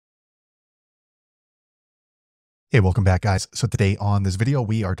Hey, welcome back guys. So today on this video,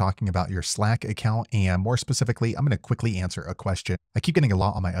 we are talking about your Slack account, and more specifically, I'm going to quickly answer a question I keep getting a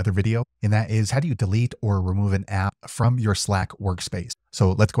lot on my other video, and that is how do you delete or remove an app from your Slack workspace?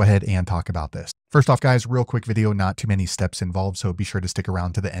 So let's go ahead and talk about this. First off guys, real quick video, not too many steps involved, so be sure to stick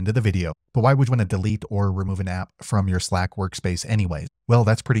around to the end of the video. But why would you want to delete or remove an app from your Slack workspace anyways? Well,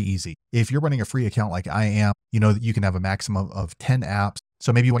 that's pretty easy. If you're running a free account like I am, you know that you can have a maximum of 10 apps.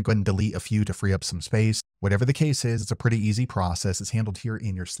 So maybe you want to go ahead and delete a few to free up some space. Whatever the case is, it's a pretty easy process. It's handled here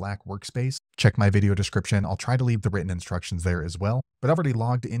in your Slack workspace. Check my video description. I'll try to leave the written instructions there as well. But I've already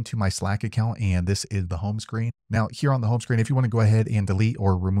logged into my Slack account, and this is the home screen. Now here on the home screen, if you want to go ahead and delete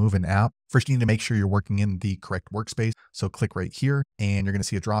or remove an app, first you need to make sure you're working in the correct workspace. So click right here and you're going to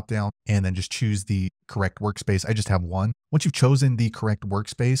see a drop down and then just choose the correct workspace. I just have one. Once you've chosen the correct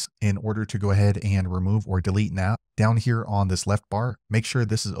workspace, in order to go ahead and remove or delete an app, down here on this left bar, make sure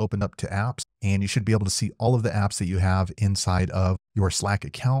this is opened up to apps, and you should be able to see all of the apps that you have inside of your Slack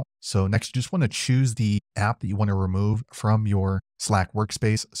account. So next, you just want to choose the app that you want to remove from your Slack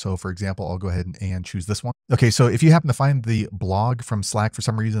workspace. So for example, I'll go ahead and choose this one. Okay, so if you happen to find the blog from Slack for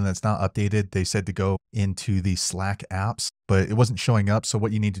some reason that's not updated, they said to go into the Slack apps, but it wasn't showing up. So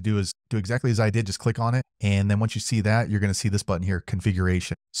what you need to do is do exactly as I did, just click on it. And then once you see that, you're going to see this button here,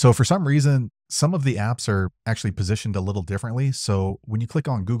 configuration. So for some reason, some of the apps are actually positioned a little differently. So when you click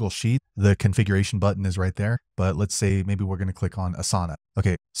on Google Sheet, the configuration button is right there. But let's say maybe we're going to click on Asana.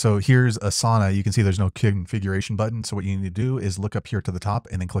 Okay, so here's Asana. You can see there's no configuration button. So what you need to do is look up here to the top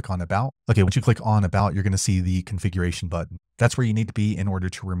and then click on About. Okay, once you click on About, you're going to see the configuration button. That's where you need to be in order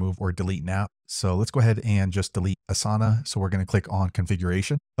to remove or delete an app. So let's go ahead and just delete Asana. So we're going to click on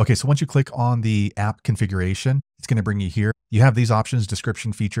configuration. Okay, so once you click on the app configuration, it's going to bring you here. You have these options,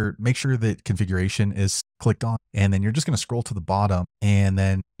 description, feature. Make sure that configuration is clicked on, and then you're just going to scroll to the bottom, and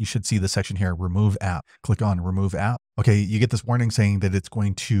then you should see the section here, remove app. Click on remove app. Okay, you get this warning saying that it's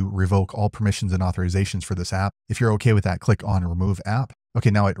going to revoke all permissions and authorizations for this app. If you're okay with that, click on remove app. Okay,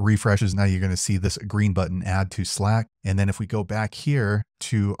 now it refreshes. Now you're going to see this green button, add to Slack. And then if we go back here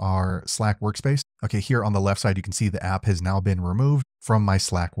to our Slack workspace, okay, here on the left side, you can see the app has now been removed from my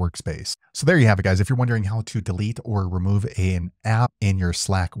Slack workspace. So there you have it, guys. If you're wondering how to delete or remove an app in your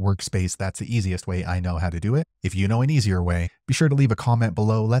Slack workspace, that's the easiest way I know how to do it. If you know an easier way, be sure to leave a comment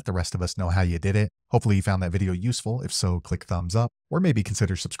below. Let the rest of us know how you did it. Hopefully you found that video useful. If so, click thumbs up or maybe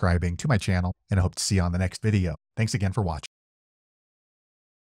consider subscribing to my channel, and I hope to see you on the next video. Thanks again for watching.